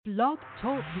Blog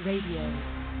Talk Radio.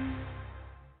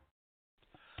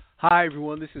 Hi,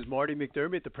 everyone. This is Marty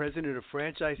McDermott, the president of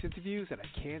Franchise Interviews, and I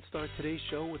can't start today's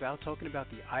show without talking about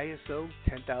the ISO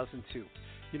 10002.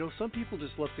 You know, some people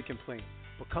just love to complain,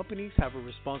 but companies have a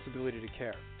responsibility to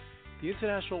care. The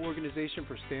International Organization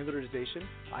for Standardization,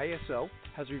 ISO,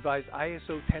 has revised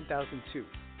ISO 10002,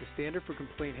 the standard for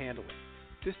complaint handling.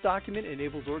 This document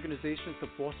enables organizations to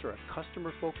foster a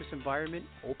customer-focused environment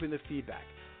open to feedback,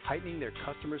 heightening their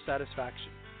customer satisfaction.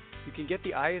 You can get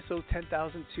the ISO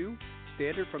 10002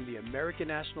 standard from the American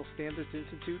National Standards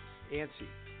Institute, ANSI,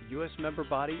 the U.S. member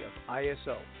body of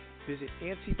ISO. Visit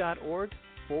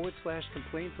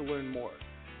ANSI.org/complain to learn more.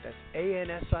 That's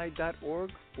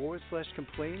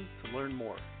ANSI.org/complain to learn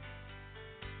more.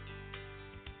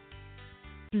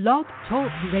 Blog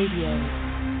Talk Radio.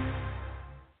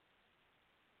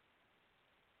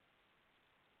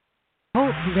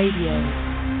 Talk Radio.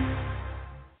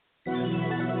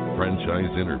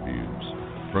 Franchise Interviews.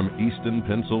 From Easton,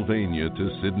 Pennsylvania to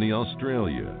Sydney,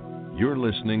 Australia, you're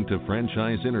listening to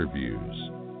Franchise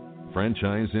Interviews.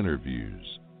 Franchise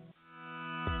Interviews.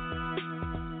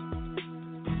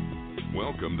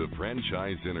 Welcome to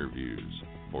Franchise Interviews.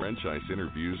 Franchise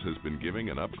Interviews has been giving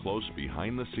an up-close,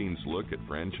 behind-the-scenes look at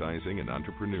franchising and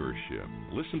entrepreneurship.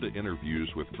 Listen to interviews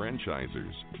with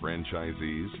franchisers,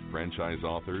 franchisees, franchise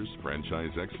authors,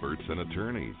 franchise experts, and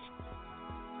attorneys.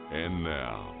 And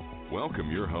now,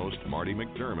 welcome your host, Marty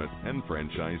McDermott, and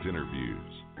Franchise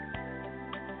Interviews.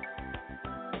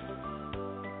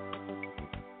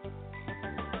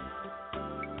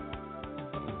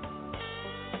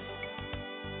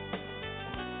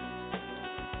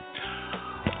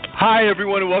 Hi,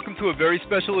 everyone, and welcome to a very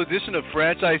special edition of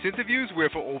Franchise Interviews, where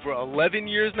for over 11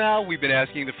 years now, we've been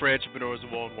asking the entrepreneurs of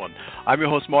one-on-one. I'm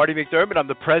your host, Marty McDermott. I'm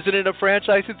the president of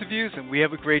Franchise Interviews, and we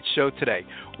have a great show today.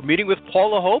 We're meeting with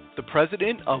Paula Hope, the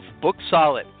president of Book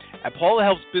Solid. And Paula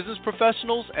helps business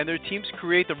professionals and their teams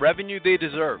create the revenue they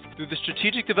deserve through the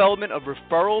strategic development of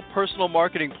referral personal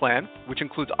marketing plan, which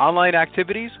includes online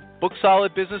activities. Book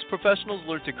Solid business professionals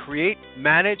learn to create,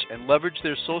 manage, and leverage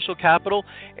their social capital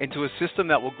into a system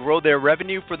that will grow their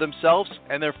revenue for themselves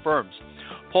and their firms.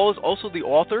 Paula is also the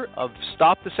author of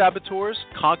Stop The Saboteurs,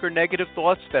 Conquer Negative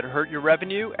Thoughts That Hurt Your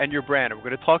Revenue and Your Brand. And we're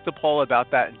going to talk to Paula about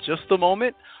that in just a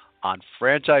moment on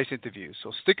Franchise Interviews.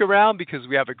 So stick around because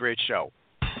we have a great show.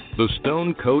 The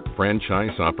Stone Coat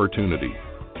Franchise Opportunity.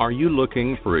 Are you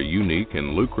looking for a unique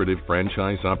and lucrative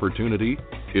franchise opportunity?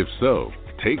 If so,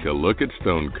 take a look at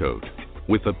Stone Coat.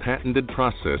 With a patented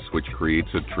process which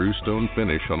creates a true stone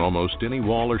finish on almost any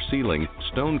wall or ceiling,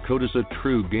 Stone Coat is a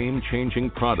true game-changing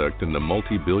product in the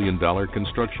multi-billion-dollar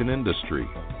construction industry.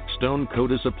 Stone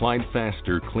Coat is applied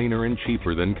faster, cleaner, and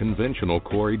cheaper than conventional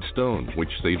quarried stone,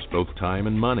 which saves both time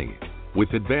and money.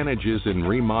 With advantages in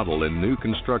remodel and new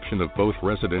construction of both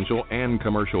residential and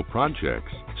commercial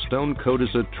projects, Stone Coat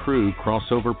is a true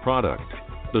crossover product.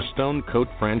 The Stone Coat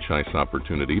franchise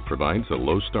opportunity provides a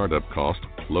low startup cost,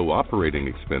 low operating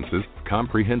expenses,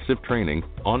 comprehensive training,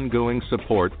 ongoing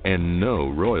support, and no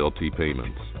royalty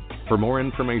payments. For more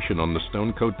information on the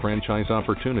Stone Coat franchise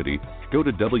opportunity, go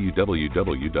to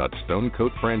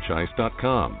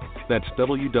www.stonecoatfranchise.com. That's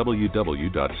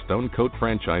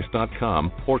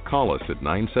www.stonecoatfranchise.com, or call us at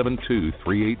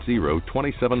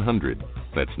 972-380-2700.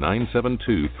 That's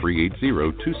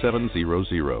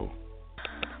 972-380-2700.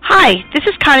 Hi, this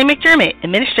is Connie McDermott,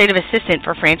 Administrative Assistant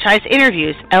for Franchise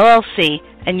Interviews, LLC,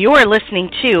 and you're listening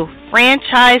to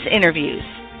Franchise Interviews.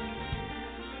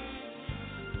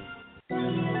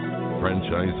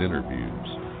 Franchise Interviews.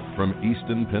 From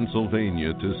Easton,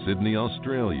 Pennsylvania to Sydney,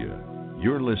 Australia,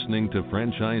 you're listening to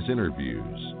Franchise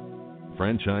Interviews.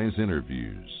 Franchise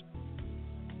Interviews.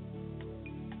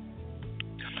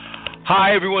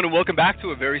 Hi, everyone, and welcome back to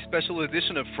a very special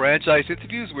edition of Franchise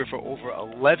Interviews, where for over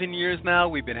 11 years now,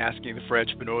 we've been asking the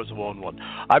entrepreneurs of one-on-one.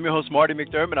 I'm your host, Marty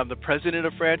McDermott. I'm the president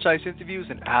of Franchise Interviews,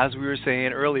 and as we were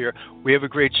saying earlier, we have a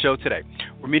great show today.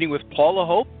 We're meeting with Paula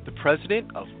Hope, the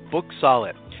president of Book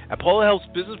Solid. And Paula helps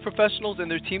business professionals and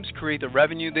their teams create the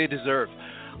revenue they deserve.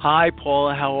 Hi,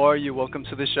 Paula. How are you? Welcome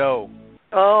to the show.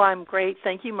 Oh, I'm great.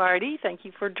 Thank you, Marty. Thank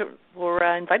you for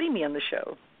inviting me on the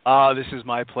show. This is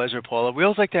my pleasure, Paula. We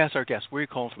always like to ask our guests, where are you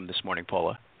calling from this morning,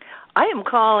 Paula? I am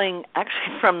calling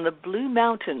actually from the Blue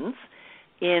Mountains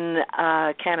in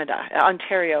Canada,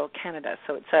 Ontario, Canada.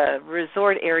 So it's a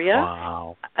resort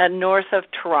area north of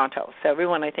Toronto. So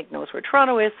everyone, I think, knows where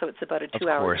Toronto is, so it's about a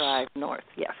 2-hour drive north.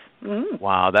 Yes. Mm-hmm.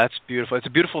 Wow, that's beautiful. It's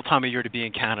a beautiful time of year to be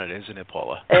in Canada, isn't it,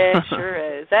 Paula? It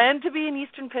sure is, and to be in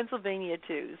eastern Pennsylvania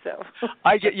too. So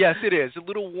yes, it is a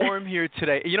little warm here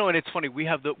today. You know, and it's funny. We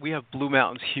have Blue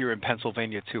Mountains here in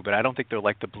Pennsylvania too, but I don't think they're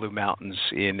like the Blue Mountains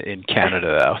in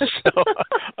Canada though. So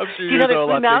I'm sure do you know they're a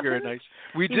lot Mountains? bigger and nice.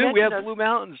 We do. We have Blue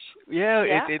Mountains. Yeah,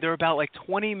 yeah. They're about like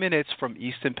 20 minutes from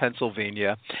eastern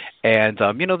Pennsylvania, and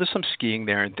you know, there's some skiing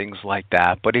there and things like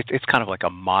that. But it's kind of like a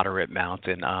moderate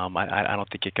mountain. I don't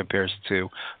think it compares to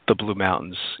the Blue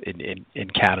Mountains in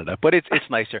Canada, but it's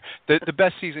nice here. The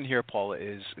best season here, Paula,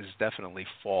 is definitely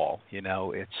fall. You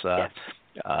know, it's Yes.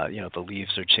 you know, the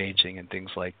leaves are changing and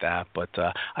things like that. But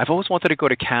I've always wanted to go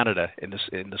to Canada in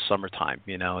the summertime.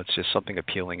 You know, it's just something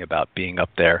appealing about being up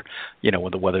there. You know,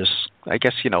 when the weather's, I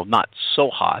guess, you know, not so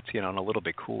hot. You know, and a little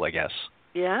bit cool, I guess.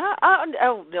 Yeah.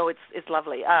 Oh no, it's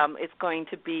lovely. It's going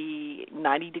to be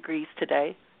 90 degrees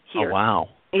today here. Oh wow.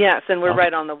 Yes, and we're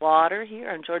right on the water here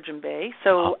on Georgian Bay.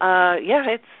 So yeah,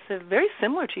 it's very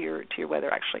similar to your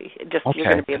weather actually. Just you're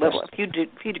going to be a few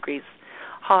degrees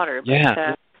hotter. But,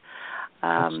 yeah.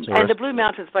 And the Blue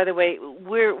Mountains, by the way,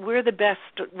 we're the best.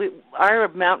 Our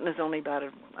mountain is only about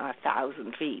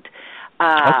 1,000 feet,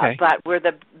 but we're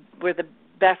the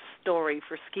best story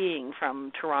for skiing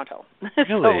from Toronto.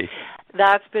 Really? So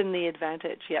that's been the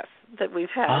advantage, yes, that we've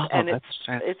had. Oh, and that's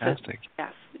fantastic.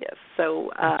 Yes.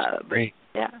 So that's great.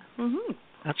 Yeah. Mm-hmm.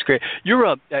 That's great.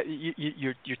 You're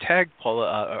you're tagged,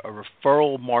 Paula, a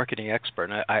referral marketing expert,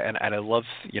 and I love,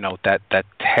 you know, that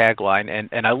tagline,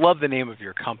 and I love the name of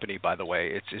your company, by the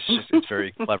way. It's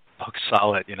very clever, book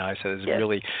solid. You know, I said it's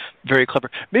really very clever.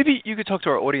 Maybe you could talk to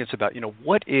our audience about, you know,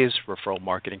 what is referral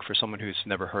marketing for someone who's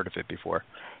never heard of it before.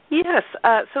 Yes.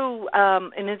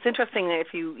 And it's interesting that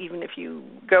if you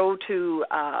go to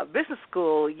business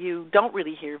school, you don't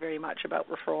really hear very much about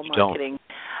referral marketing.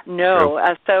 No.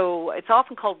 So it's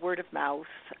often called word of mouth.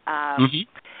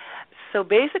 So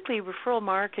basically, referral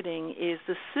marketing is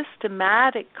the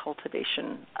systematic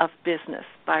cultivation of business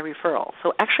by referral.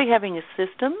 So actually having a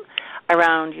system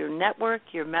around your network,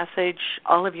 your message,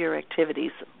 all of your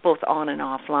activities, both on and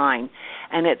offline.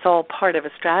 And it's all part of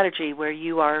a strategy where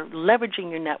you are leveraging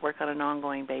your network on an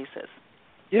ongoing basis.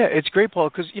 Yeah, it's great, Paul,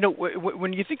 because, you know,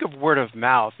 when you think of word of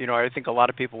mouth, you know, I think a lot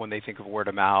of people, when they think of word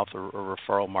of mouth or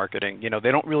referral marketing, you know,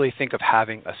 they don't really think of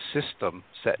having a system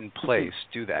set in place,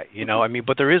 do that, you know? I mean,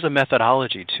 but there is a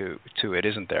methodology to it,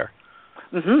 isn't there?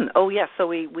 Mm-hmm. Oh yes, so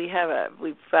we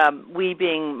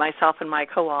being myself and my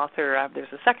co-author,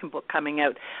 there's a second book coming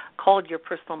out called Your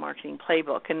Personal Marketing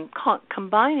Playbook, and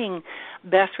combining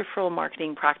best referral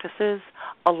marketing practices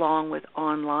along with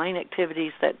online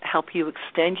activities that help you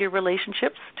extend your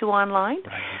relationships to online.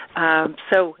 Right.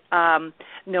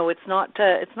 No, it's not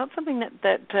something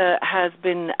that has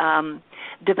been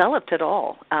developed at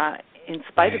all, in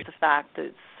spite of the fact that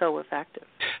it's so effective.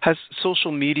 Has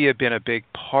social media been a big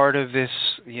part of this,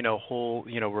 you know, whole,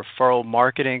 you know, referral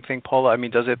marketing thing, Paula? I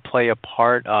mean, does it play a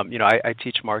part? You know, I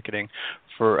teach marketing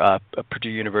for Purdue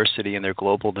University in their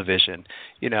global division,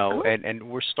 you know, and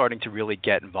we're starting to really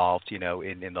get involved, you know,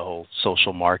 in the whole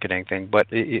social marketing thing. But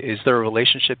is there a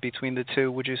relationship between the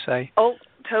two, would you say? Oh,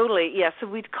 totally, yes. So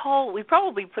we'd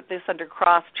probably put this under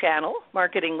cross-channel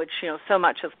marketing, which, you know, so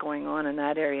much is going on in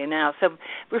that area now. So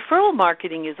referral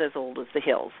marketing is as old as the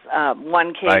hills.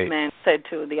 One caveman said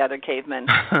to the other caveman,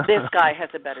 "This guy has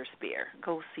a better spear.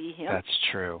 Go see him." That's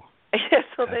true.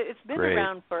 So it's been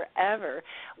around forever.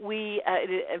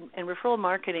 And referral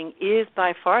marketing is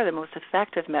by far the most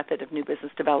effective method of new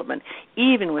business development,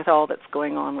 even with all that's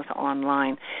going on with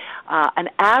online. An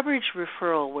average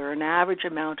referral, where an average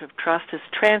amount of trust is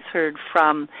transferred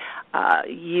from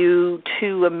you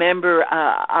to a member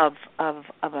of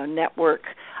a network,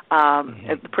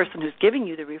 the person who's giving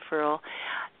you the referral.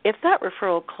 If that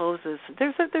referral closes,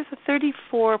 there's a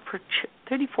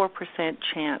 34%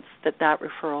 chance that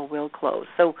referral will close.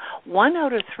 So 1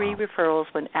 out of 3 referrals,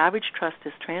 when average trust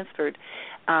is transferred,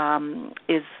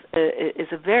 is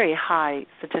a very high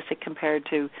statistic compared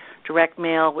to direct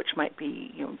mail, which might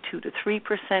be 2 to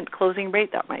 3% closing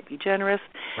rate. That might be generous.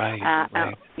 Right.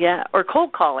 Yeah, or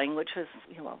cold calling, which is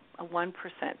a 1%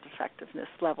 effectiveness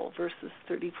level versus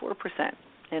 34%.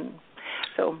 And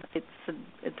so it's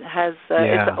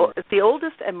the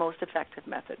oldest and most effective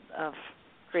method of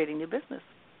creating new business.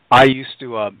 I used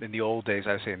to in the old days.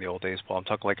 I say in the old days, Paul. I'm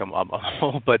talking like I'm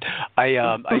old, but I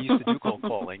used to do cold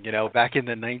calling, back in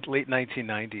the late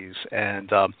 1990s, and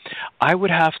I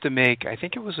would have to make. I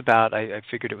think it was about. I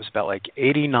figured it was about like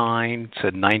 89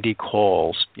 to 90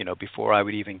 calls, before I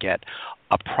would even get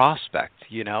a prospect,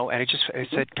 and I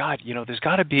said, God, there's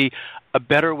got to be a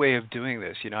better way of doing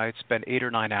this. I'd spent 8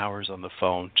 or 9 hours on the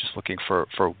phone just looking for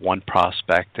one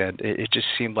prospect, and it just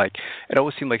seemed like it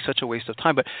always seemed like such a waste of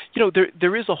time. But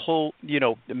there is a whole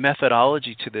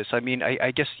methodology to this. I mean,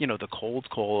 I guess the cold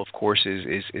call, of course,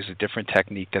 is a different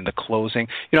technique than the closing.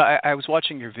 I was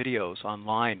watching your videos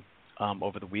online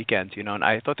over the weekend, and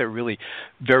I thought they were really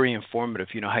very informative,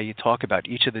 how you talk about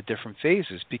each of the different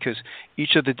phases, because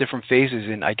each of the different phases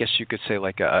in, I guess you could say,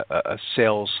 like a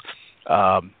sales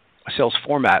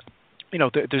format,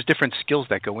 there's different skills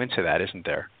that go into that, isn't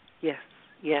there?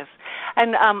 Yes.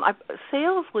 And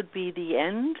sales would be the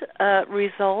end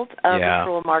result of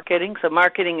referral marketing. So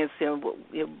marketing is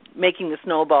making the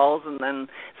snowballs, and then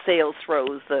sales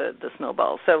throws the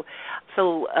snowballs. So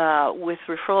with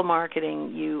referral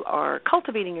marketing, you are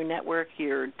cultivating your network,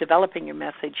 you're developing your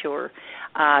message, you're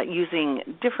using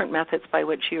different methods by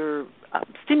which you're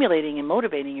stimulating and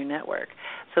motivating your network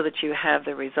so that you have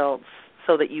the results,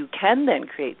 so that you can then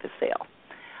create the sale.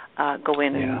 Go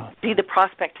in and see the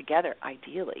prospect together,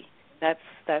 ideally. That's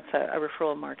a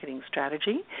referral marketing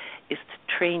strategy, is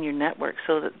to train your network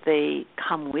so that they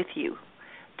come with you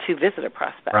to visit a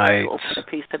prospect, to open a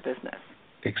piece of business.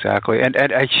 Exactly, and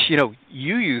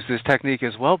you use this technique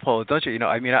as well, Paula, don't you?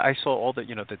 I mean, I saw all the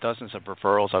the dozens of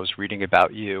referrals I was reading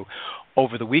about you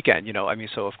over the weekend. I mean,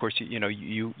 so of course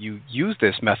you use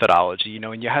this methodology,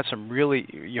 and you have some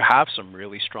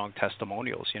really strong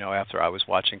testimonials. After I was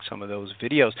watching some of those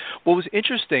videos, what was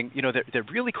interesting,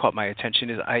 that really caught my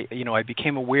attention is I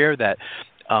became aware that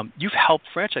you've helped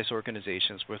franchise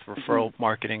organizations with referral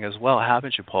marketing as well,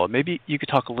 haven't you, Paula? Maybe you could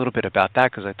talk a little bit about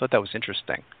that, because I thought that was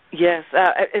interesting. Yes,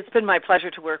 it's been my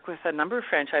pleasure to work with a number of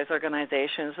franchise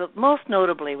organizations, most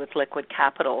notably with Liquid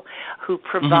Capital, who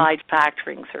provide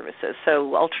factoring services,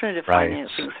 so alternative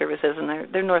financing services, and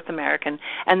they're North American.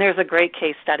 And there's a great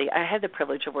case study. I had the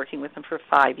privilege of working with them for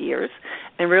 5 years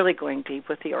and really going deep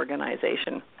with the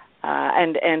organization.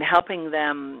 And helping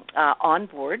them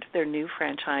onboard their new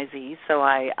franchisees. So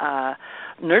I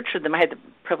nurtured them. I had the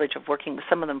privilege of working with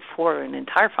some of them for an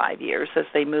entire 5 years as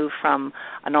they move from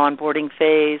an onboarding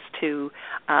phase to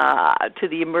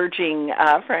the emerging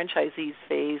franchisees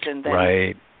phase, and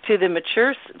then to the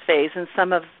mature phase. And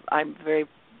I'm very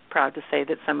proud to say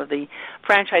that some of the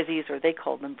franchisees, or they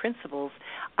call them principals,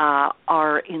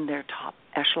 are in their top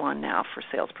echelon now for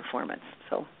sales performance.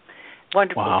 So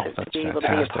wonderful to be able to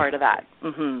be a part of that.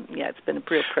 Yeah, it's been a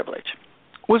real privilege.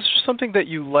 Was there something that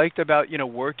you liked about,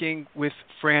 working with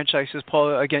franchises,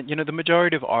 Paula? Again, the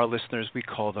majority of our listeners, we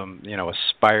call them,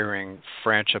 aspiring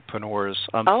franchipreneurs.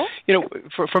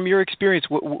 From your experience,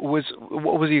 what was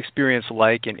the experience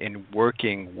like in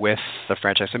working with the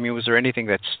franchise? I mean, was there anything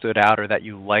that stood out or that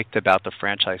you liked about the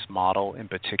franchise model in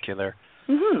particular?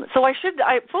 So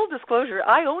full disclosure,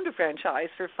 I owned a franchise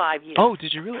for 5 years. Oh,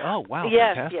 did you really? Oh, wow,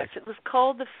 yes, fantastic. Yes, it was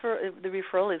called the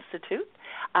Referral Institute.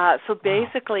 So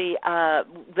basically,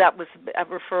 that was a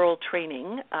referral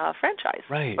training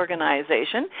franchise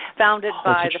organization founded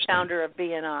by the founder of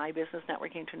BNI, Business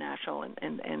Network International,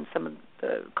 and some of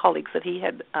the colleagues that he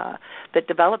had that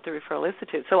developed the Referral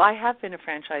Institute. So I have been a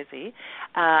franchisee,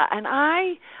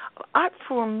 and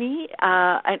for me,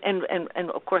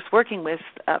 and of course working with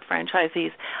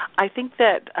franchisees, I think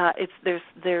that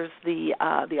there's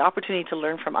the opportunity to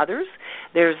learn from others.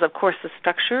 There's of course the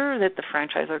structure that the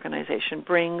franchise organization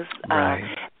brings,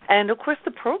 and of course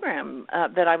the program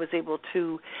that I was able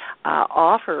to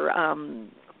offer.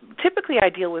 Typically, I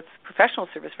deal with professional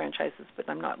service franchises, but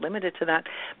I'm not limited to that.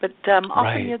 But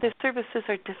often, their services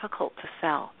are difficult to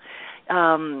sell.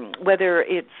 Whether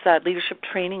it's leadership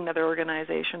training, another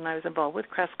organization I was involved with,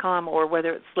 Crestcom, or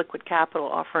whether it's Liquid Capital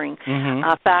offering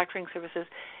factoring services,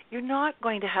 you're not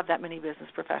going to have that many business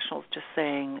professionals just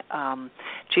saying,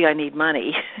 gee, I need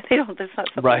money. That's not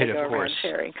something they go around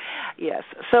sharing. Yes.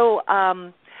 So,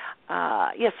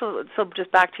 so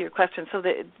just back to your question. So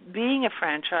being a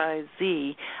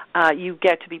franchisee, you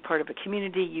get to be part of a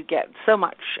community. You get so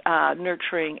much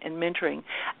nurturing and mentoring,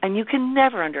 and you can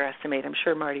never underestimate. I'm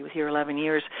sure, Marty, with your 11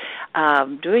 years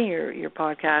doing your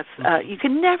podcasts, you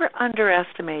can never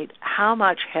underestimate how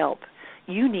much help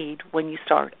you need when you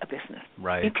start a business.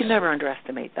 You can never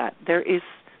underestimate that. There is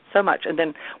so much. And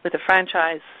then with the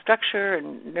franchise structure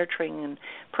and nurturing and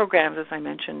programs, as I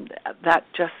mentioned, that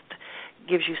just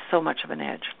gives you so much of an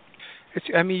edge.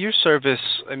 Your service,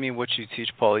 what you teach,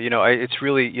 Paula, it's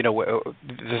really,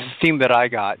 the theme that I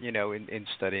got, in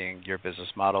studying your business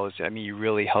model is, you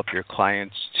really help your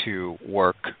clients to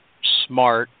work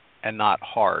smart and not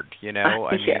hard, I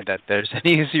mean, that there's an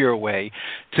easier way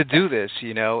to do this,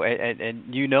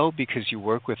 and because you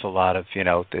work with a lot of,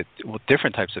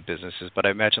 different types of businesses, but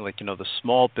I imagine the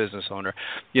small business owner,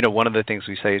 one of the things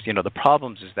we say is, the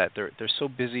problems is that they're so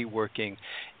busy working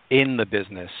in the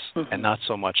business and not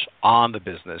so much on the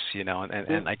business,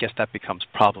 and I guess that becomes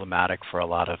problematic for a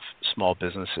lot of small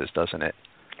businesses, doesn't it?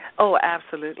 Oh,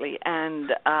 absolutely.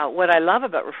 And what I love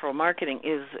about referral marketing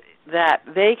is that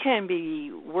they can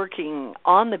be working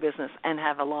on the business and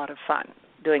have a lot of fun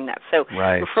doing that. So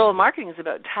referral marketing is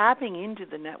about tapping into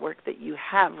the network that you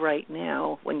have right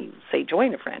now when you, say,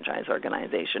 join a franchise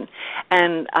organization,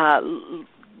 and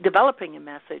developing a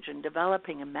message and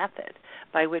developing a method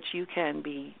by which you can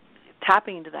be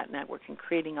tapping into that network and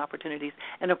creating opportunities,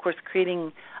 and, of course,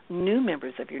 creating new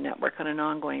members of your network on an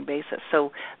ongoing basis.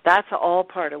 So that's all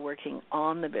part of working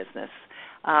on the business.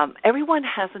 Everyone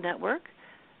has a network.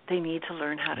 They need to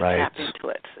learn how to tap into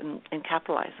it and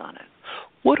capitalize on it.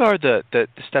 What are the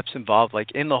steps involved,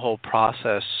 in the whole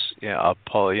process,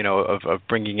 Paula, of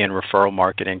bringing in referral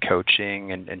marketing,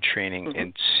 coaching, and training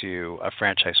into a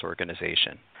franchise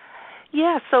organization?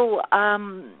 Yeah, so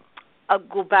I'll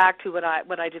go back to what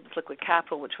I did with Liquid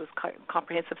Capital, which was quite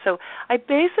comprehensive. So I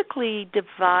basically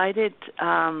divided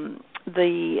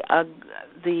the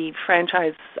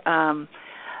franchise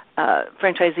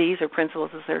franchisees, or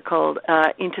principals as they're called,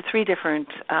 into three different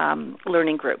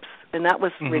learning groups, and that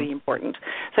was really important.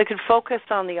 So I could focus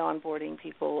on the onboarding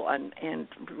people and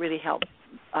really help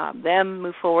them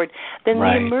move forward. Then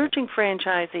the emerging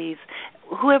franchisees,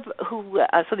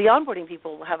 so the onboarding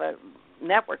people have a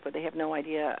network, but they have no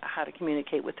idea how to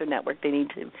communicate with their network. They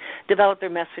need to develop their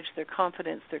message, their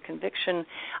confidence, their conviction.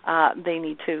 They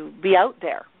need to be out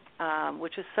there,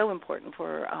 which is so important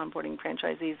for onboarding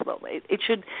franchisees. Well, it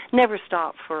should never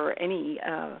stop for any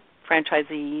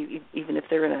franchisee, even if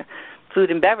they're in a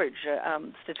food and beverage.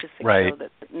 Statistics show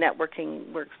that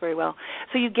networking works very well.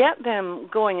 So you get them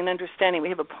going and understanding. We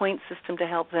have a point system to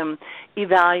help them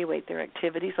evaluate their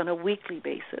activities on a weekly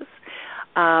basis.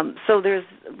 So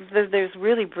there's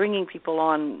really bringing people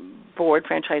on board,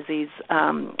 franchisees.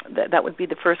 That would be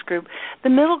the first group. The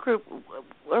middle group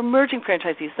are emerging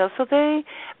franchisees, though, so they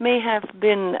may have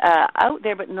been out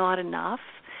there but not enough.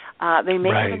 They may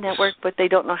have a network, but they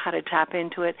don't know how to tap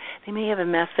into it. They may have a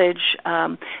message.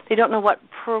 They don't know what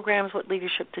programs, what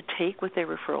leadership to take with their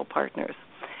referral partners.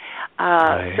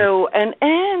 So,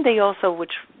 and they also,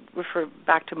 which refer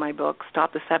back to my book,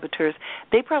 Stop The Saboteurs,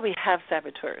 they probably have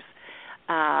saboteurs.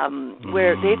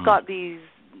 Where they've got these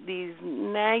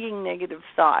nagging negative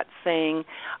thoughts saying,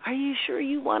 are you sure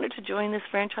you wanted to join this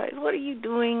franchise? What are you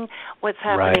doing? What's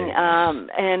happening?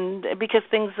 And because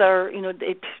things are,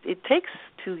 it takes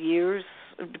 2 years,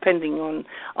 depending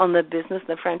on the business and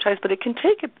the franchise, but it can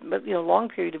take a long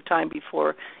period of time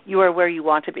before you are where you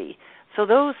want to be. So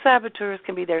those saboteurs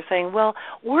can be there saying, well,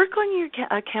 work on your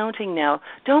accounting now.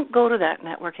 Don't go to that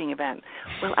networking event.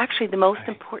 Well, actually, the most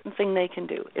important thing they can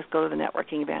do is go to the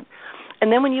networking event. And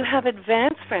then when you have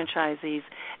advanced franchisees,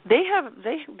 they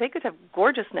could have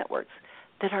gorgeous networks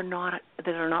that are not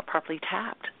properly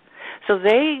tapped. So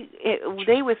they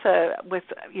with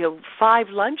 5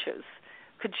 lunches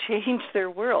could change their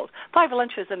world. 5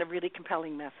 lunches and a really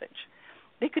compelling message.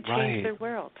 They could change their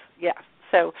world. Yeah.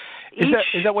 So is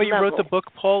that why you wrote the book,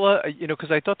 Paula?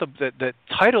 Because I thought the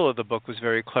title of the book was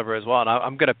very clever as well, and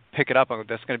I'm going to pick it up.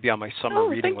 That's going to be on my summer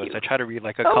reading list. I try to read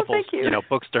a couple,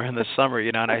 books during the summer,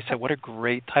 and I said, what a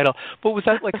great title. But was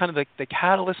that kind of the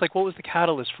catalyst? What was the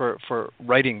catalyst for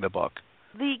writing the book?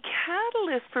 The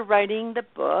catalyst for writing the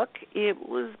book, it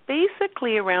was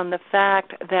basically around the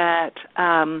fact that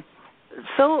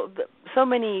so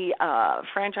many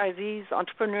franchisees,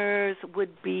 entrepreneurs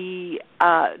would be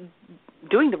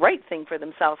doing the right thing for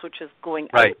themselves, which is going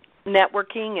out,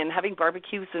 networking and having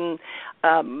barbecues and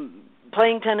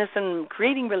playing tennis and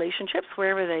creating relationships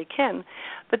wherever they can.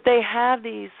 But they have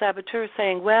these saboteurs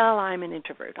saying, well, I'm an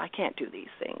introvert. I can't do these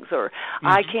things. Or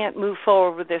I can't move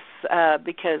forward with this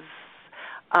because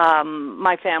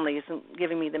my family isn't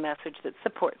giving me the message that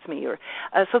supports me. Or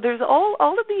so there's all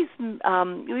of these.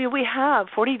 We have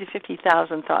 40 to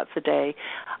 50,000 thoughts a day,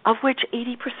 of which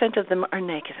 80% of them are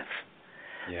negative.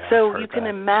 Yeah, so you can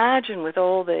imagine, with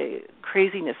all the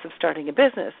craziness of starting a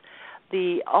business,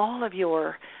 all of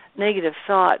your negative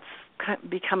thoughts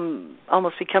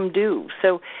almost become due.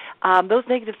 So those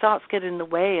negative thoughts get in the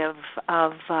way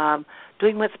of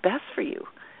doing what's best for you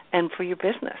and for your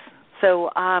business. So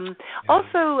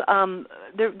also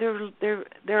there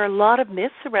are a lot of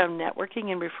myths around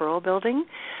networking and referral building.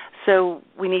 So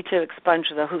we need to expunge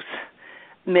those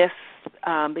myths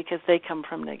because they come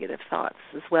from negative thoughts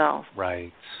as well.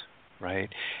 Right. right.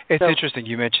 It's interesting.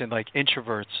 You mentioned like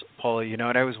introverts, Paula, and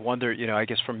I always wonder, I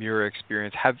guess from your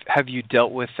experience, have you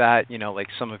dealt with that, like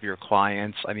some of your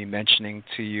clients, mentioning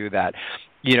to you that,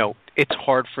 it's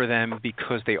hard for them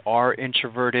because they are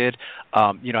introverted.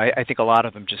 I think a lot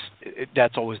of them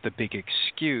that's always the big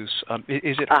excuse.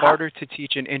 Is it harder to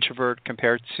teach an introvert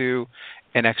compared to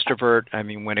an extrovert?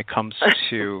 When it comes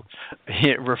to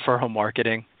referral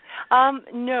marketing?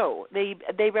 No,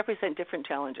 they represent different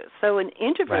challenges. So an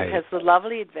introvert has the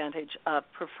lovely advantage of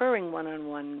preferring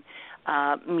one-on-one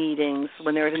meetings.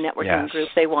 When they're at a networking group,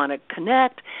 they want to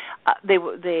connect.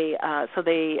 So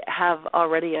they have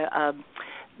already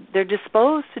they're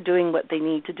disposed to doing what they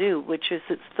need to do, which is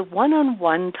it's the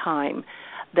one-on-one time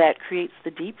that creates the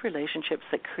deep relationships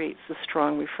that creates the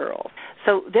strong referral.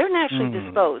 So they're naturally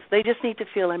disposed. They just need to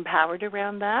feel empowered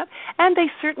around that, and they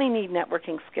certainly need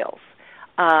networking skills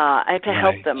to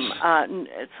help them.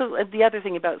 So the other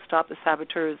thing about Stop The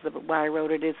Saboteurs, why I wrote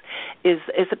it, is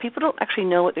that people don't actually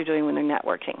know what they're doing when they're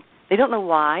networking. They don't know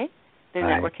why they're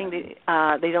networking.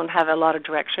 They don't have a lot of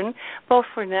direction, both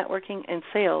for networking and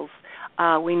sales.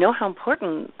 We know how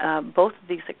important both of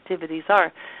these activities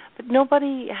are, but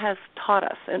nobody has taught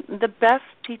us. And the best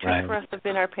teachers for us have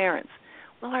been our parents.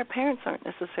 Well, our parents aren't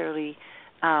necessarily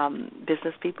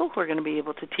business people who are going to be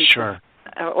able to teach us,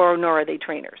 nor are they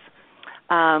trainers.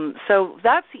 So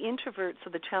that's the introvert.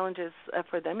 So the challenges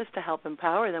for them is to help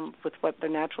empower them with what their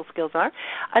natural skills are.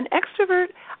 An extrovert,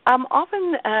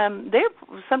 often they're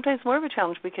sometimes more of a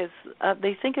challenge because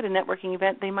they think at a networking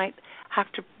event they might have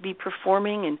to be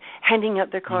performing and handing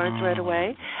out their cards right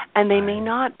away, and they may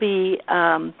not be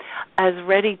as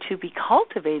ready to be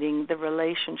cultivating the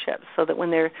relationships, so that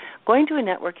when they're going to a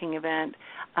networking event,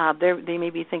 they may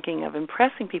be thinking of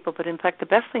impressing people, but in fact the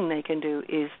best thing they can do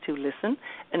is to listen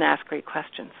and ask great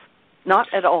questions. Not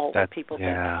at all what people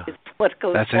think is what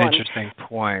goes on. That's an interesting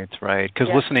point, right? Because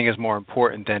listening is more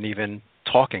important than even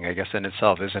talking, I guess, in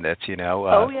itself, isn't it?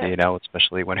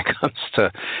 Especially when it comes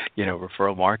to,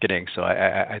 referral marketing. So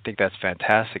I think that's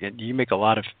fantastic. And you make a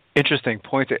lot of interesting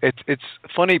points. It's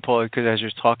funny, Paula, because as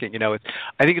you're talking,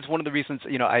 I think it's one of the reasons,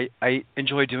 I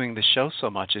enjoy doing the show so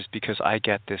much is because I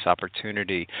get this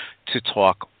opportunity to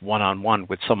talk one-on-one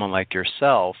with someone like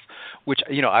yourself, which,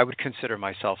 I would consider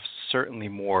myself certainly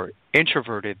more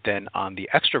introverted than on the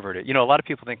extroverted. A lot of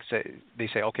people they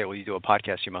say, okay, well, you do a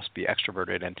podcast, you must be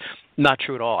extroverted, and not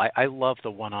true at all. I love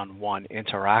the one-on-one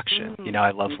interaction.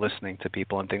 I love listening to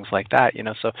people and things like that.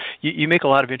 So you make a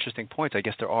lot of interesting points. I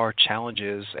guess there are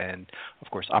challenges and,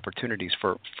 of course, opportunities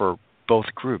for both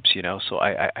groups. So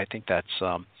I think that's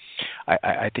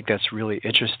I think that's really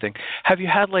interesting. Have you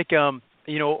had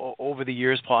over the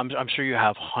years, Paul, I'm sure you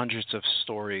have hundreds of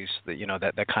stories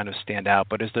that that kind of stand out.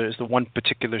 But is there one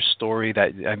particular story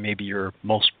that maybe you're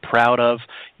most proud of,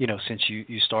 since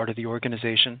you started the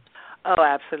organization? Oh,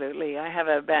 absolutely. I have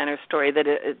a banner story that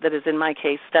is in my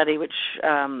case study, which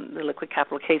the Liquid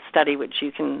Capital case study, which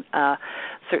you can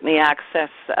certainly access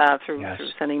through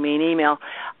sending me an email.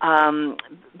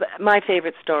 But my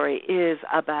favorite story is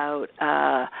about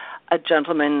a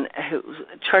gentleman who's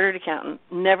a chartered accountant,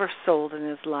 never sold in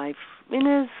his life.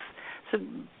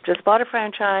 Just bought a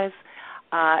franchise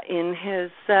in his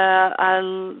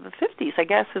 50s, I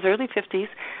guess, his early 50s,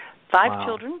 5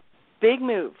 children. Big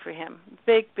move for him,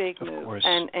 big move, of course.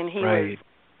 And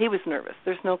he was nervous.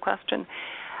 There's no question,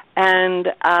 and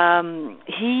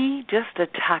he just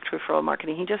attacked referral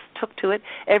marketing. He just took to it.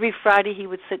 Every Friday he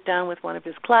would sit down with one of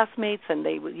his classmates, and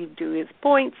he'd do his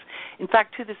points. In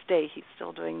fact, to this day, he's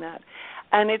still doing that.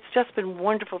 And it's just been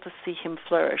wonderful to see him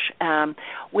flourish.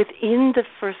 Within the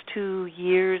first 2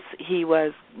 years, he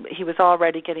was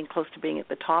already getting close to being at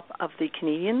the top of the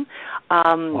Canadian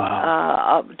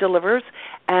deliverers.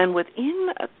 And at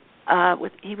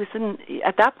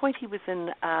that point he was in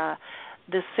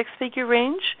the 6-figure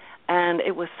range, and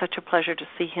it was such a pleasure to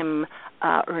see him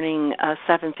earning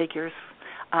 7 figures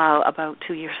about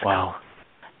 2 years ago.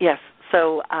 Yes.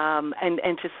 So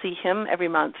and to see him every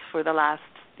month for the last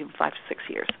 5 to 6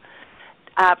 years.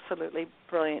 Absolutely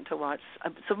brilliant to watch.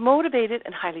 So motivated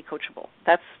and highly coachable.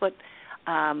 That's what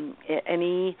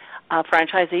any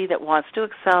franchisee that wants to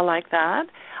excel like that,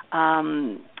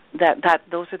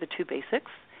 those are the 2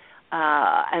 basics.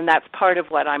 And that's part of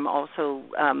what I'm also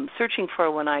searching for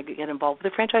when I get involved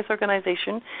with the franchise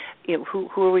organization. Who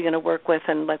are we going to work with,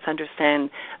 and let's understand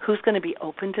who's going to be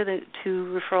open to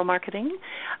referral marketing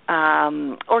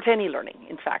or to any learning.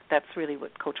 In fact, that's really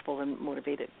what coachable and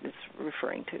motivated is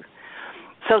referring to.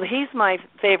 So he's my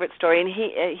favorite story, and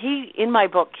he in my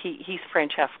book he's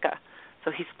Francesca,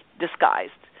 so he's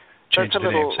disguised change that's the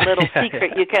a little names.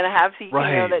 secret you can have.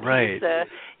 Right, you know, that right.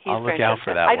 He's I'll look French. out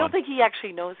for that I one. don't think he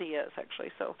actually knows he is,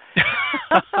 actually. So.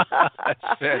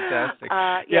 That's fantastic.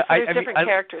 So there's different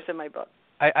characters in my book.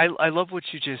 I love what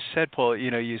you just said, Paul.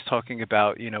 You was talking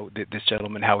about this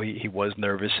gentleman, how he was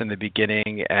nervous in the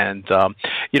beginning, and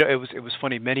it was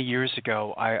funny. Many years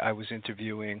ago, I was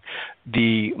interviewing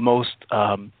the most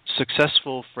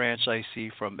successful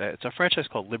franchisee from it's a franchise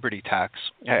called Liberty Tax.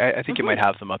 I think you might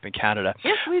have them up in Canada.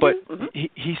 Yes, we do. But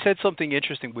he said something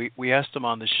interesting. We asked him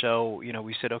on the show.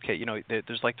 We said, okay,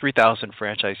 there's like 3,000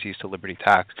 franchisees to Liberty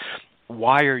Tax.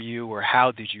 Why are you, or how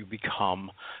did you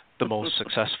become the most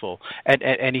successful?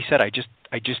 And he said, I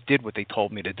just did what they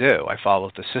told me to do. I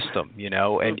followed the system,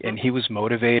 and he was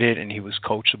motivated and he was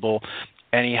coachable,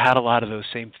 and he had a lot of those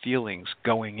same feelings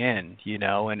going in,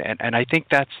 and I think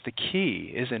that's the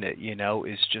key, isn't it?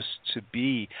 Is just to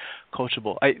be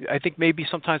coachable. I think maybe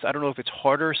sometimes, I don't know if it's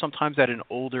harder sometimes at an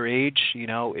older age,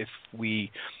 if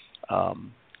we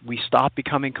stop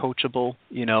becoming coachable,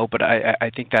 but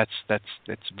I think that's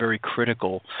very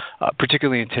critical,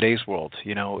 particularly in today's world,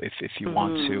 if you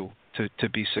want to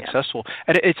be successful. Yeah.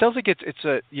 And it sounds like it's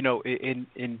a,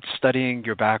 in studying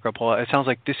your background, Paula, it sounds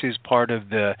like this is part of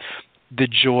the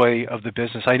joy of the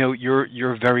business. I know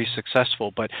you're very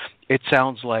successful, but it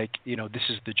sounds like, this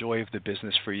is the joy of the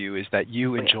business for you, is that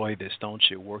you enjoy this, don't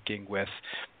you, working with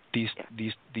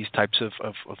these types of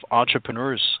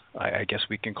entrepreneurs, I guess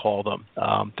we can call them.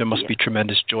 There must be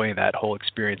tremendous joy in that whole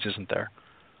experience, isn't there?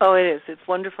 Oh, it is. It's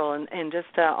wonderful. And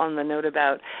just on the note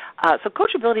about, so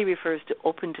coachability refers to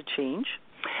open to change.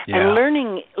 Yeah.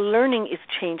 And learning is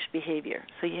changed behavior.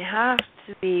 So you have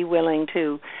to be willing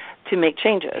to make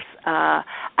changes.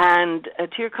 And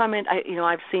to your comment,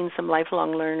 I've seen some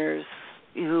lifelong learners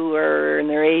who are in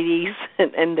their 80s,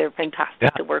 and they're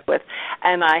fantastic to work with.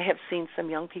 And I have seen some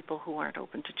young people who aren't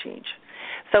open to change.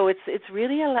 So it's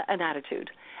really an attitude.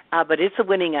 But it's a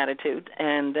winning attitude,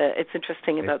 and it's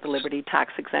interesting about the Liberty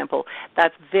Tax example.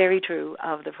 That's very true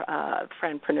of the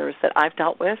friendpreneurs that I've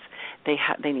dealt with. They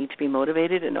need to be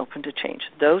motivated and open to change.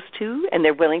 Those two, and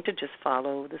they're willing to just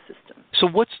follow the system. So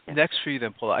what's next for you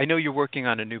then, Paula? I know you're working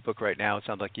on a new book right now. It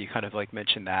sounds like you kind of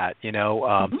mentioned that.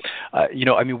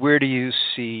 Where do you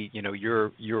see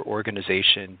your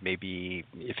organization? Maybe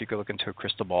if you could look into a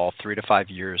crystal ball, 3 to 5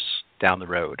 years down the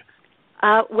road.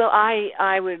 Well,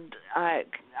 I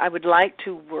would like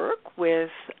to work with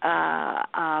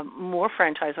more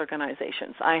franchise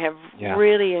organizations. I have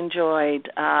really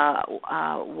enjoyed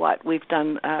what we've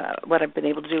done, what I've been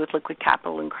able to do with Liquid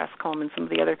Capital and Crestcom and some of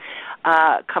the other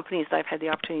companies that I've had the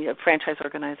opportunity of franchise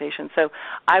organizations. So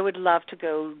I would love to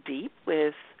go deep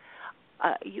with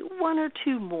 1 or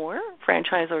 2 more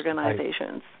franchise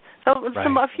organizations. So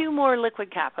a few more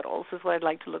Liquid Capitals is what I'd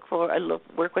like to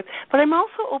work with. But I'm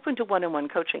also open to one-on-one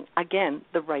coaching. Again,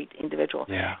 the right individual.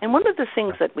 Yeah. And one of the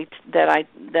things that I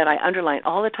underline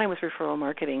all the time with referral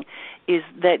marketing is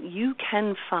that you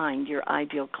can find your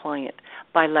ideal client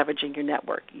by leveraging your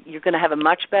network. You're going to have a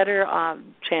much better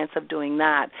chance of doing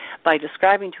that by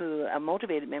describing to a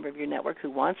motivated member of your network who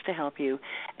wants to help you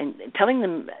and telling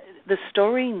them the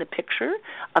story and the picture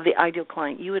of the ideal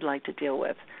client you would like to deal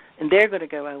with. And they're going to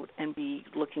go out and be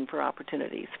looking for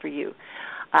opportunities for you.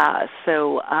 I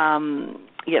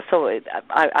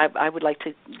would like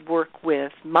to work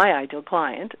with my ideal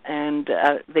client, and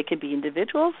they can be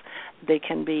individuals, they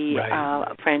can be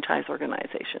franchise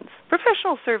organizations,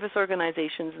 professional service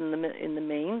organizations in the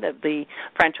main, the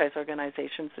franchise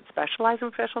organizations that specialize in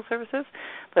professional services.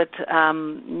 But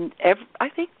I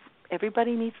think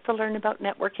everybody needs to learn about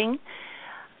networking.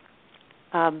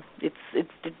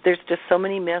 There's just so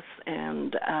many myths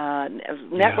and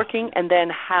networking, and then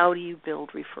how do you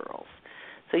build referrals?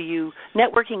 So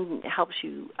networking helps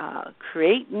you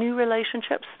create new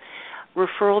relationships.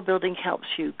 Referral building helps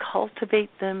you cultivate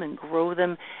them and grow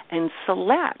them and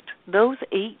select those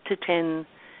 8 to 10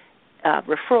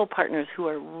 referral partners who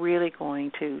are really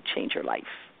going to change your life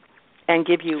and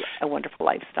give you a wonderful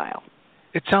lifestyle.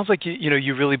 It sounds like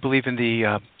you really believe in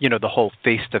the the whole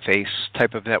face-to-face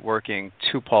type of networking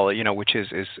too, Paula. Which is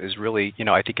really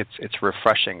I think it's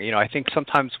refreshing. I think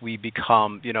sometimes we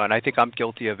become and I think I'm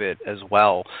guilty of it as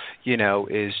well.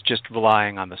 Is just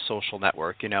relying on the social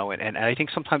network. And I think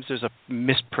sometimes there's a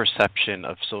misperception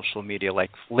of social media,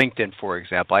 like LinkedIn, for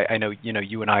example. I know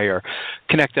you and I are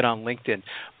connected on LinkedIn,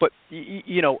 but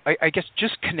I guess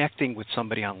just connecting with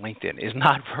somebody on LinkedIn is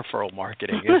not referral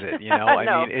marketing, is it? No.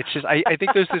 I mean, it's just I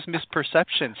think there's this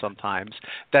misperception sometimes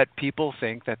that people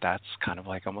think that that's kind of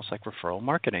like almost like referral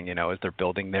marketing, as they're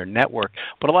building their network.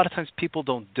 But a lot of times people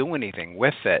don't do anything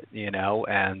with it,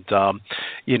 and I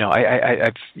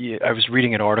was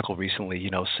reading an article recently,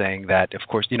 saying that of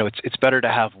course, it's better to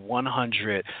have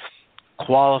 100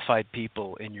 qualified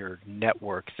people in your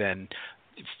network than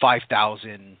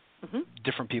 5,000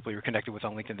 different people you're connected with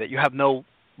on LinkedIn that you have no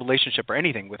relationship or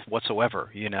anything with whatsoever,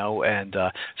 and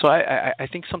so I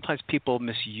think sometimes people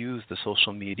misuse the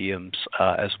social mediums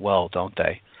as well, don't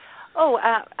they? Oh,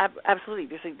 absolutely.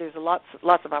 There's lots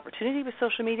of opportunity with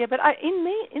social media, but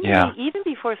even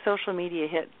before social media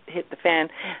hit the fan,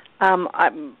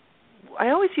 I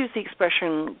always use the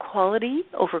expression quality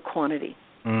over quantity.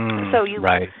 So you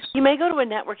may go to a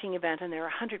networking event and there are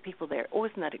 100 people there. Oh,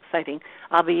 isn't that exciting?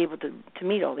 I'll be able to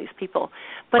meet all these people.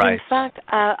 But in fact,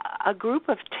 a group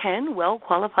of 10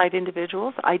 well-qualified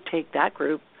individuals, I'd take that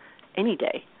group any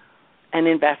day and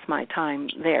invest my time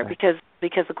there because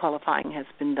the qualifying has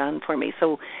been done for me.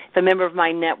 So if a member of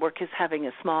my network is having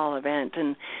a small event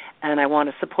and I want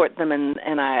to support them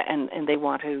and they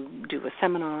want to do a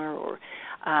seminar or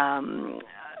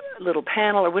little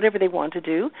panel or whatever they want to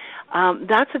do,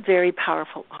 that's a very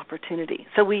powerful opportunity.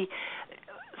 So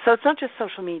it's not just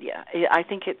social media. I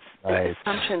think it's the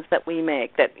assumptions that we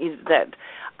make that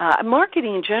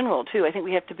marketing in general too. I think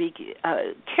we have to be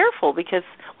careful because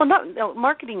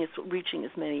marketing is reaching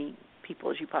as many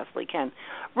people as you possibly can.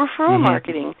 Referral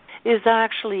marketing is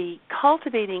actually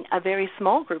cultivating a very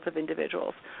small group of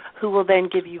individuals who will then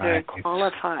give you very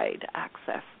qualified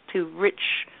access to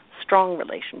rich, strong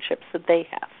relationships that they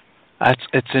have.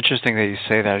 It's interesting that you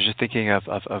say that. I was just thinking of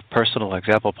personal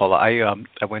example, Paula.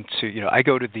 I went to, I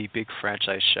go to the big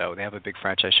franchise show. They have a big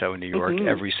franchise show in New York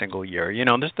every single year.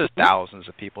 And there's thousands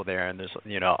of people there, and there's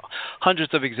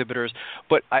hundreds of exhibitors.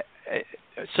 But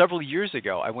several years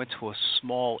ago, I went to a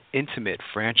small, intimate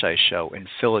franchise show in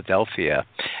Philadelphia,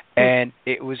 and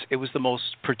it was the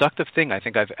most productive thing I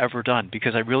think I've ever done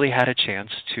because I really had a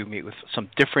chance to meet with some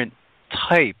different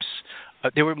types.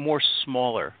 They were more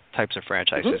smaller types of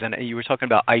franchises, and you were talking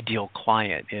about ideal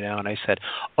client, and I said,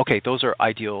 okay, those are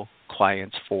ideal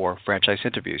clients for franchise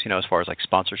interviews, as far as like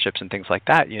sponsorships and things like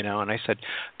that, and I said,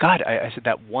 God, I said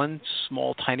that one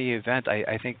small tiny event,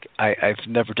 I think I've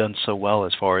never done so well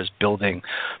as far as building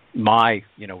my,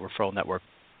 referral network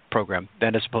program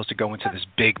than as opposed to going to this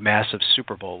big, massive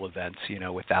Super Bowl event,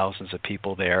 with thousands of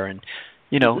people there, and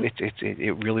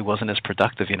it really wasn't as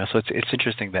productive, So it's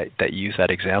interesting that you use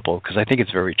that example because I think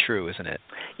it's very true, isn't it?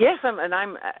 Yes,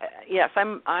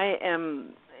 I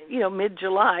am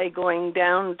mid-July going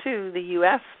down to the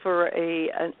U.S. for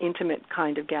an intimate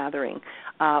kind of gathering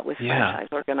with franchise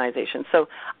organizations. So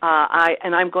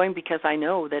I'm going because I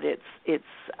know that it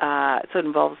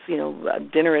involves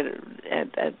dinner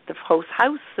at the host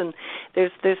house, and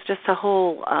there's just a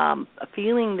whole a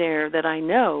feeling there that I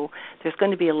know there's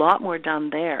going to be a lot more done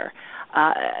there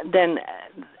than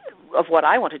of what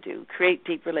I want to do, create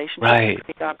deep relationships,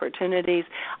 create opportunities.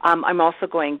 I'm also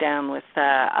going down with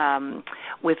one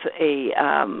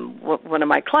of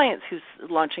my clients who's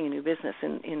launching a new business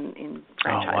in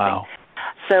franchising. Oh, wow.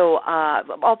 So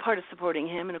all part of supporting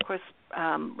him, and of course,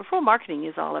 referral marketing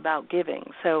is all about giving.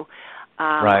 So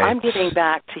I'm giving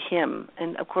back to him,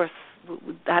 and of course,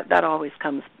 that always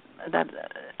comes.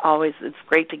 It's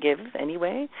great to give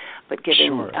anyway, but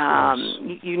giving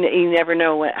you never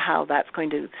know how that's going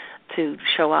to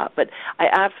show up. But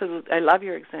I love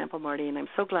your example, Marty, and I'm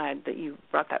so glad that you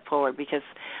brought that forward because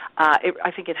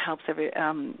I think it helps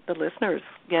the listeners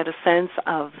get a sense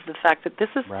of the fact that this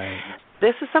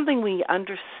is something we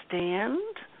understand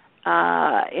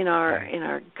in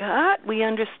our gut. We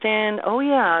understand. Oh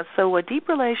yeah, so a deep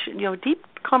deep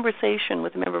conversation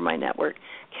with a member of my network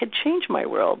can change my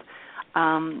world.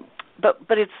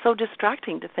 But it's so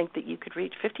distracting to think that you could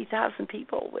reach 50,000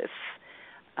 people with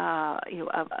a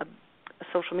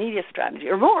social media strategy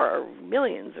or more, or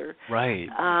millions, or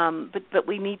but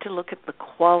we need to look at the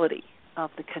quality of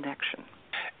the connection.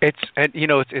 It's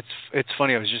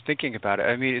funny. I was just thinking about it.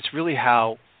 I mean, it's really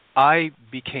how I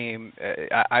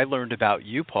learned about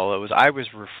you, Paula. I was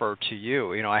referred to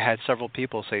you. I had several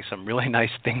people say some really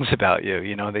nice things about you.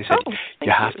 They said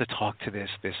you have to talk to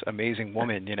this amazing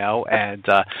woman. And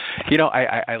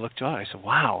I looked up. I said,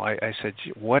 wow. I said,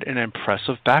 what an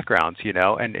impressive background.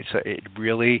 And it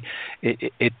really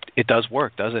does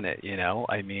work, doesn't it?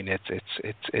 I mean,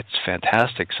 it's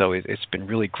fantastic. So it's been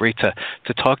really great to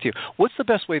talk to you. What's the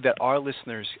best way that our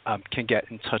listeners can get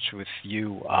in touch with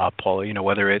you, Paula?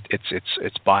 Whether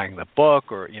it's buying the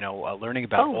book or learning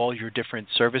about all your different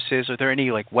services. Are there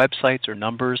any like websites or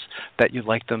numbers that you'd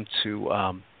like them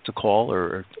to call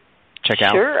or check check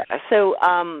out? Sure. So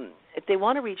if they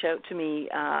want to reach out to me,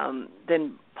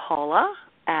 then Paula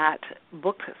at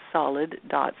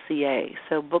booksolid.ca.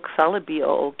 So booksolid,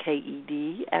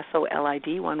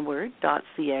 BOOKED, one word,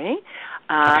 .ca.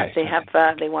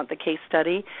 They want the case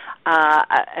study,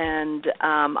 and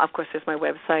of course there's my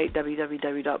website,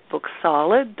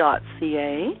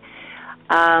 www.booksolid.ca,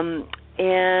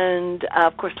 and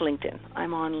of course LinkedIn.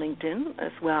 I'm on LinkedIn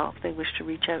as well if they wish to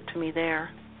reach out to me there.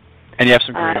 And you have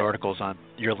some great articles on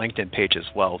your LinkedIn page as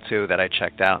well too that I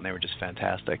checked out, and they were just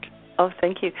fantastic. Oh,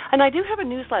 thank you. And I do have a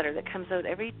newsletter that comes out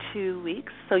every 2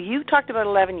 weeks. So you talked about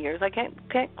 11 years. I can't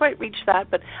quite reach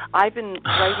that, but I've been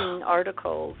writing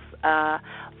articles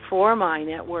for my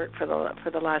network for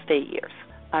the last 8 years.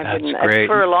 That's great.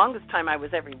 For the longest time, I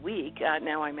was every week.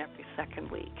 Now I'm every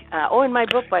second week. And my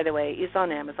book, by the way, is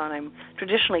on Amazon. I'm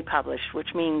traditionally published,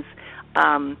 which means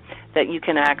that you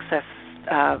can access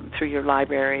through your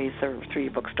libraries or through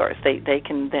your bookstores. They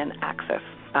can then access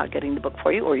getting the book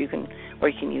for you, or you can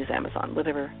use Amazon,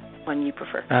 whatever one you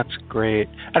prefer. That's great.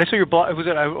 And I saw your blog.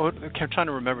 I kept trying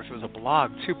to remember if it was a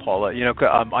blog too, Paula.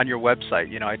 On your website.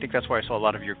 I think that's where I saw a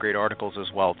lot of your great articles as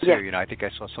well too. Yes. I think I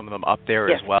saw some of them up there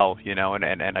as well.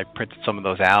 And I printed some of some of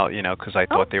those out. Because I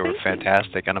thought they were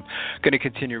fantastic, and I'm going to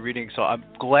continue reading. So I'm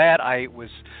glad I was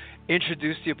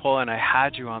introduced to you, Paula, and I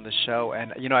had you on the show.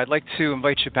 And I'd like to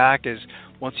invite you back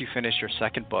once you finish your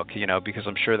second book, because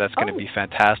I'm sure that's going to be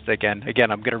fantastic. And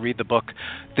again, I'm going to read the book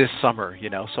this summer,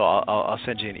 so I'll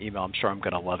send you an email. I'm sure I'm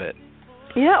going to love it.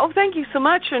 Yeah. Oh, thank you so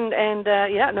much. And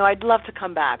I'd love to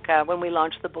come back when we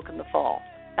launch the book in the fall.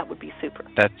 That would be super.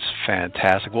 That's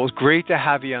fantastic. Well, it's great to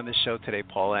have you on the show today,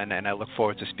 Paula, and I look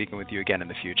forward to speaking with you again in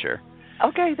the future.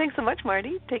 Okay. Thanks so much,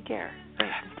 Marty. Take care.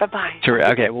 Bye-bye.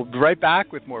 Okay. We'll be right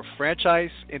back with more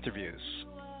franchise interviews.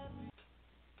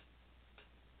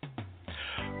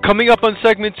 Coming up on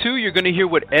segment 2, you're going to hear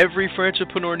what every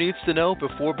franchipreneur needs to know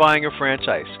before buying a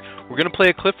franchise. We're going to play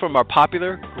a clip from our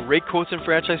popular Great Quotes in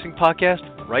Franchising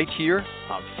podcast right here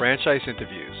on Franchise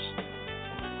Interviews.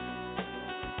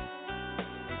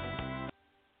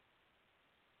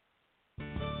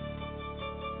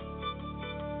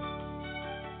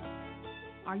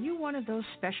 Are you one of those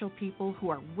special people who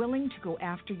are willing to go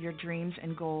after your dreams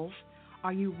and goals?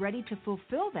 Are you ready to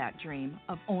fulfill that dream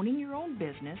of owning your own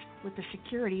business with the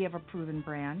security of a proven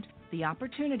brand? The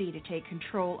opportunity to take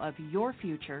control of your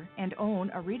future and own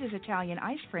a Rita's Italian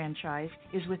Ice franchise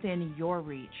is within your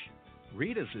reach.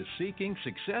 Rita's is seeking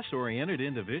success-oriented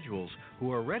individuals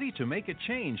who are ready to make a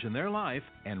change in their life,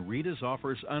 and Rita's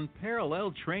offers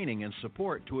unparalleled training and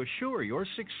support to assure your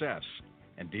success.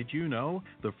 And did you know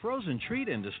the frozen treat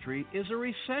industry is a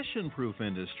recession-proof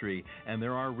industry, and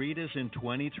there are Rita's in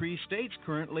 23 states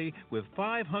currently with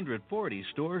 540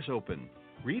 stores open.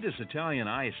 Rita's Italian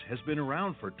Ice has been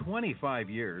around for 25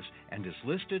 years and is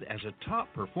listed as a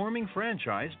top-performing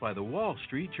franchise by the Wall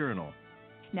Street Journal.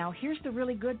 Now here's the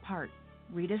really good part.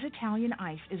 Rita's Italian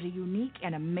Ice is a unique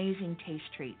and amazing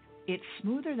taste treat. It's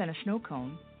smoother than a snow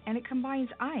cone, and it combines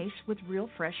ice with real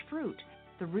fresh fruit.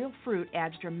 The real fruit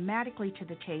adds dramatically to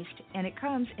the taste, and it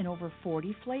comes in over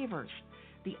 40 flavors.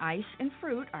 The ice and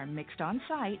fruit are mixed on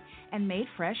site and made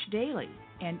fresh daily,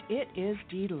 and it is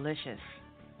delicious.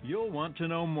 You'll want to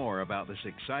know more about this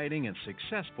exciting and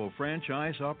successful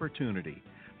franchise opportunity.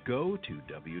 Go to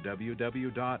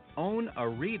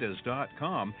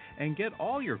www.ownaritas.com and get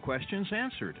all your questions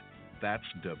answered. That's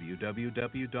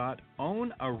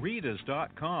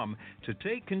www.ownaritas.com to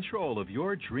take control of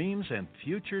your dreams and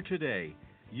future today.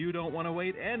 You don't want to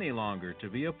wait any longer to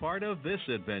be a part of this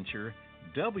adventure.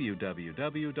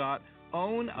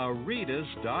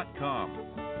 www.ownaritas.com.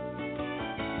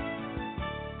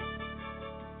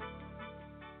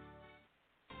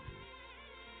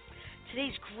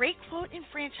 Today's great quote in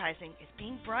franchising is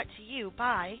being brought to you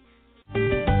by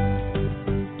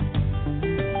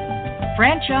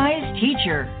Franchise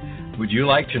Teacher. Would you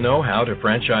like to know how to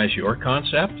franchise your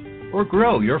concept or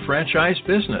grow your franchise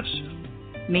business?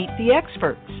 Meet the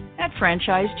experts at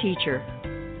Franchise Teacher.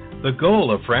 The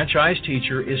goal of Franchise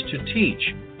Teacher is to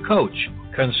teach, coach,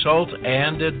 consult,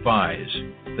 and advise.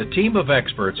 The team of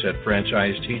experts at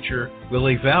Franchise Teacher will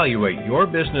evaluate your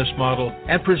business model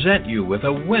and present you with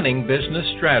a winning business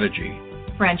strategy.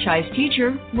 Franchise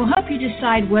Teacher will help you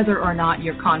decide whether or not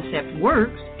your concept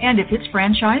works and if it's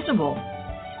franchisable.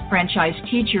 Franchise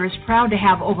Teacher is proud to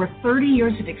have over 30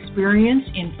 years of experience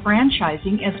in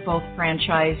franchising as both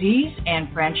franchisees and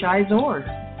franchisors.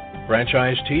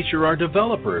 Franchise Teacher are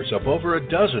developers of over a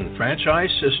dozen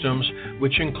franchise systems,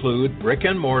 which include brick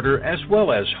and mortar as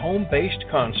well as home-based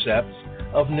concepts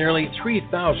of nearly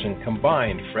 3,000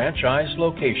 combined franchise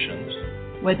locations.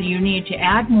 Whether you need to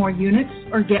add more units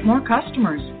or get more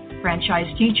customers, Franchise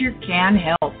Teacher can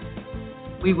help.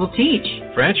 We will teach.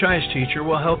 Franchise Teacher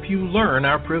will help you learn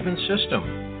our proven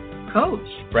system. Coach.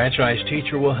 Franchise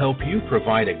Teacher will help you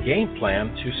provide a game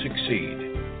plan to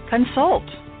succeed. Consult.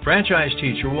 Franchise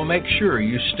Teacher will make sure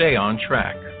you stay on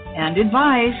track. And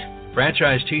advise.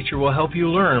 Franchise Teacher will help you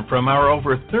learn from our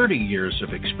over 30 years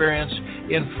of experience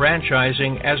in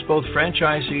franchising as both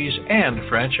franchisees and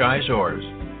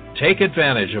franchisors. Take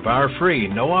advantage of our free,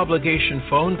 no-obligation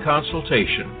phone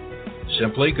consultation.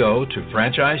 Simply go to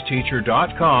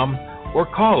franchiseteacher.com or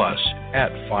call us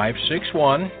at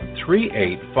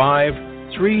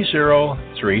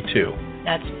 561-385-3032.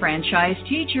 That's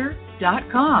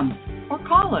franchiseteacher.com or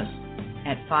call us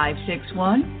at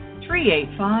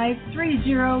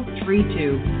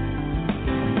 561-385-3032.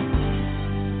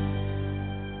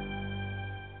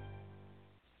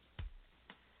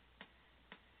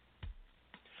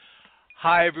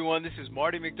 Hi, everyone. This is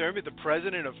Marty McDermott, the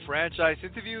president of Franchise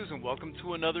Interviews, and welcome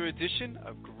to another edition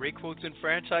of Great Quotes in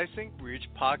Franchising, where each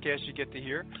podcast you get to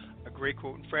hear a great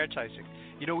quote in franchising.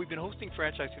 You know, we've been hosting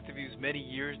Franchise Interviews many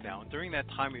years now, and during that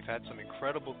time, we've had some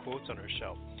incredible quotes on our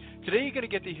show. Today, you're going to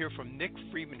get to hear from Nick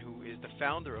Friedman, who is the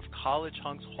founder of College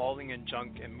Hunks Hauling and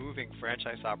Junk and Moving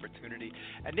Franchise Opportunity.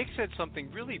 And Nick said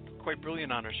something really quite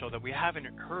brilliant on our show that we haven't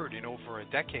heard in over a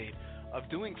decade of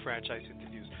doing franchise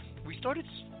interviews. We started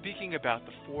speaking about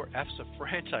the 4 F's of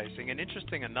franchising, and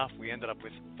interesting enough, we ended up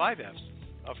with 5 F's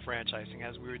of franchising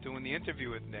as we were doing the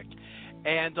interview with Nick.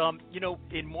 And, you know,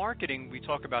 in marketing, we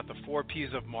talk about the 4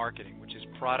 P's of marketing, which is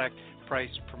product,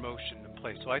 price, promotion, and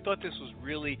place. So I thought this was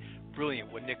really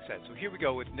brilliant what Nick said. So here we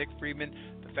go with Nick Friedman,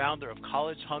 the founder of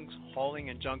College Hunks Hauling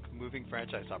and Junk Moving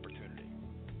Franchise Opportunity.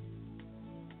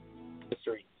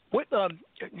 History. What,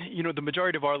 you know, the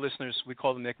majority of our listeners, we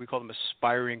call them, Nick, we call them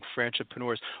aspiring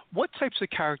franchipreneurs. What types of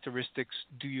characteristics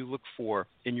do you look for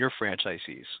in your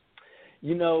franchisees?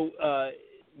 You know,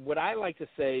 what I like to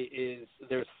say is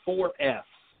there's 4 F's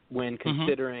when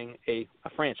considering a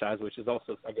franchise, which is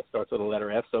also, I guess, starts with a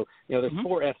letter F. So, you know, there's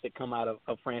 4 F's that come out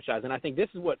of franchise. And I think this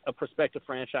is what a prospective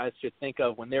franchise should think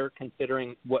of when they're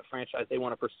considering what franchise they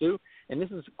want to pursue. And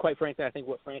this is, quite frankly, I think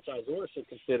what franchisors should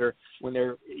consider when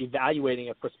they're evaluating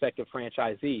a prospective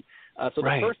franchisee. So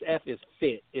the first F is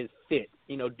fit.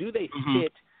 You know, do they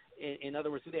fit? In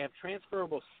other words, do they have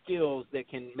transferable skills that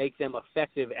can make them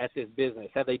effective at this business?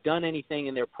 Have they done anything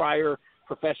in their prior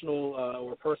professional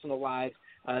or personal lives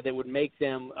that would make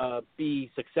them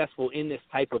be successful in this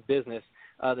type of business?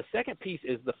 The second piece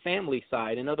is the family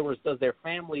side. In other words, does their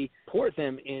family support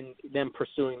them in them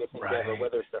pursuing this endeavor,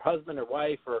 whether it's their husband or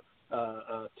wife or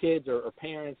kids or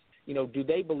parents? You know, do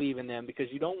they believe in them?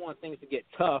 Because you don't want things to get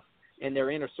tough in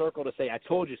their inner circle to say, I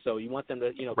told you so. You want them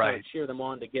to, you know, kind of cheer them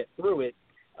on to get through it.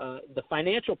 The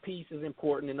financial piece is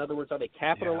important. In other words, are they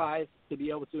capitalized to be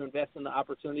able to invest in the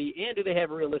opportunity, and do they have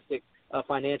realistic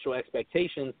financial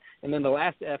expectations? And then the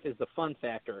last F is the fun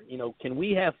factor. You know, can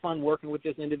we have fun working with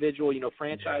this individual? You know,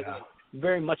 franchising is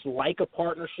very much like a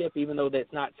partnership, even though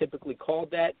that's not typically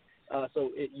called that. So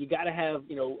you got to have,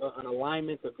 you know, an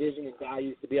alignment of vision and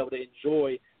values to be able to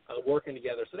enjoy working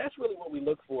together. So that's really what we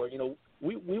look for. You know,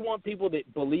 we want people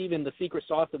that believe in the secret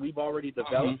sauce that we've already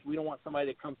developed. We don't want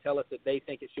somebody to come tell us that they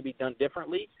think it should be done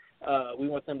differently. We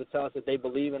want them to tell us that they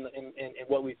believe in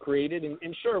what we've created.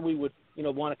 And sure, we would, you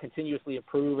know, want to continuously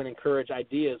improve and encourage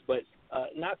ideas, but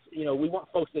not, you know, we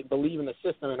want folks that believe in the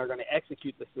system and are going to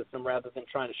execute the system rather than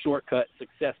trying to shortcut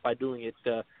success by doing it,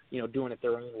 you know, doing it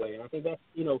their own way. And I think that's,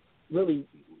 you know, really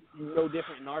no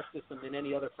different in our system than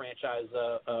any other franchise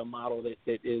model that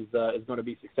is going to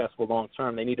be successful long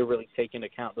term. They need to really take into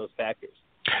account those factors.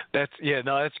 That's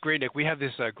great, Nick. We have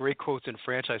this great quotes and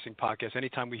franchising podcast.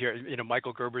 Anytime we hear, you know,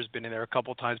 Michael Gerber's been in there a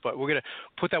couple of times, but we're going to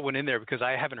put that one in there because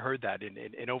I haven't heard that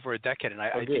in over a decade, and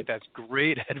I think that's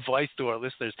great advice to our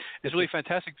listeners. It's really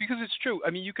fantastic because it's true. I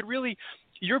mean, you could really,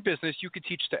 your business, you could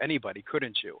teach to anybody,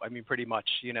 couldn't you? I mean, pretty much,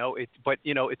 you know. But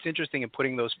you know, it's interesting in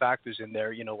putting those factors in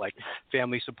there, you know, like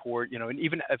family support, you know, and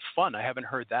even fun. I haven't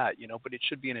heard that, you know, but it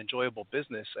should be an enjoyable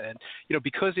business, and you know,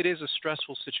 because it is a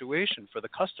stressful situation for the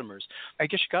customers, I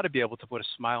guess you got to be able to put a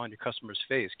smile on your customer's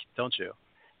face, don't you?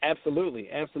 Absolutely.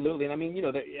 And I mean, you know,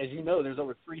 as you know, there's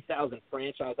over 3,000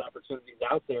 franchise opportunities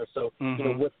out there. So, you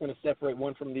know, what's going to separate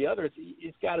one from the other?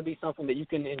 It's got to be something that you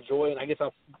can enjoy. And I guess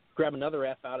I'll grab another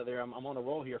F out of there. I'm on a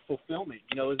roll here. Fulfillment.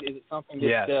 You know, is it something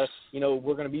that you know,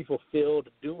 we're going to be fulfilled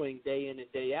doing day in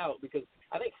and day out? Because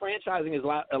I think franchising is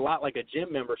a lot like a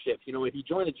gym membership. You know, if you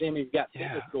join the gym and you've got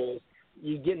fitness goals,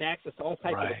 you're getting access to all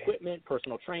types of equipment,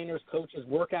 personal trainers, coaches,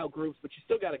 workout groups, but you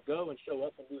still got to go and show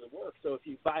up and do the work. So if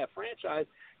you buy a franchise,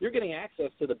 you're getting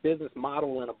access to the business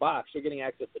model in a box. You're getting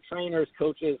access to trainers,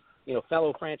 coaches,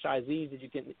 fellow franchisees that you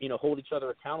can, hold each other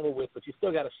accountable with, but you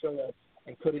still got to show up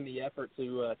and put in the effort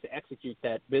to execute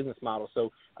that business model.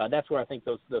 So that's where I think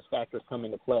those factors come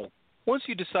into play. Once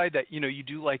you decide that, you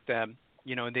do like them,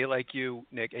 and they like you,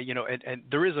 Nick, and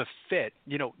there is a fit,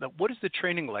 what is the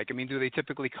training like? I mean, do they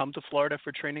typically come to Florida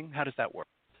for training? How does that work?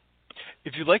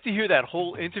 If you'd like to hear that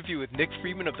whole interview with Nick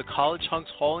Freeman of the College Hunks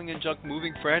Hauling and Junk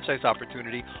Moving franchise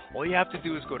opportunity, all you have to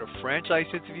do is go to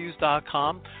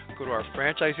franchiseinterviews.com, go to our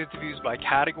franchise interviews by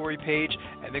category page,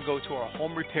 and then go to our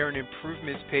home repair and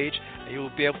improvements page, and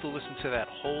you'll be able to listen to that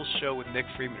whole show with Nick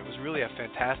Freeman. It was really a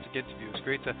fantastic interview. It was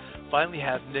great to finally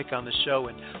have Nick on the show.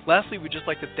 And lastly, we'd just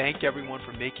like to thank everyone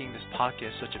for making this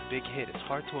podcast such a big hit. It's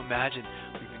hard to imagine.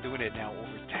 We've been doing it now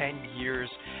over 10 years,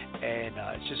 and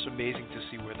it's just amazing to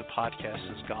see where the podcast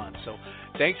has gone. So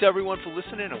thanks everyone for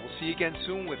listening, and we'll see you again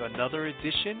soon with another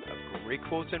edition of Great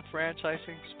Quotes in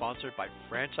Franchising, sponsored by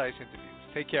Franchise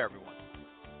Interviews. Take care, everyone.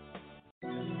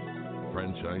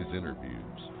 Franchise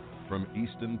Interviews. From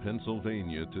Easton,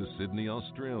 Pennsylvania to Sydney,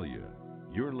 Australia,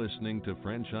 you're listening to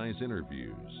Franchise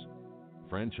Interviews.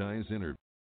 Franchise Interviews.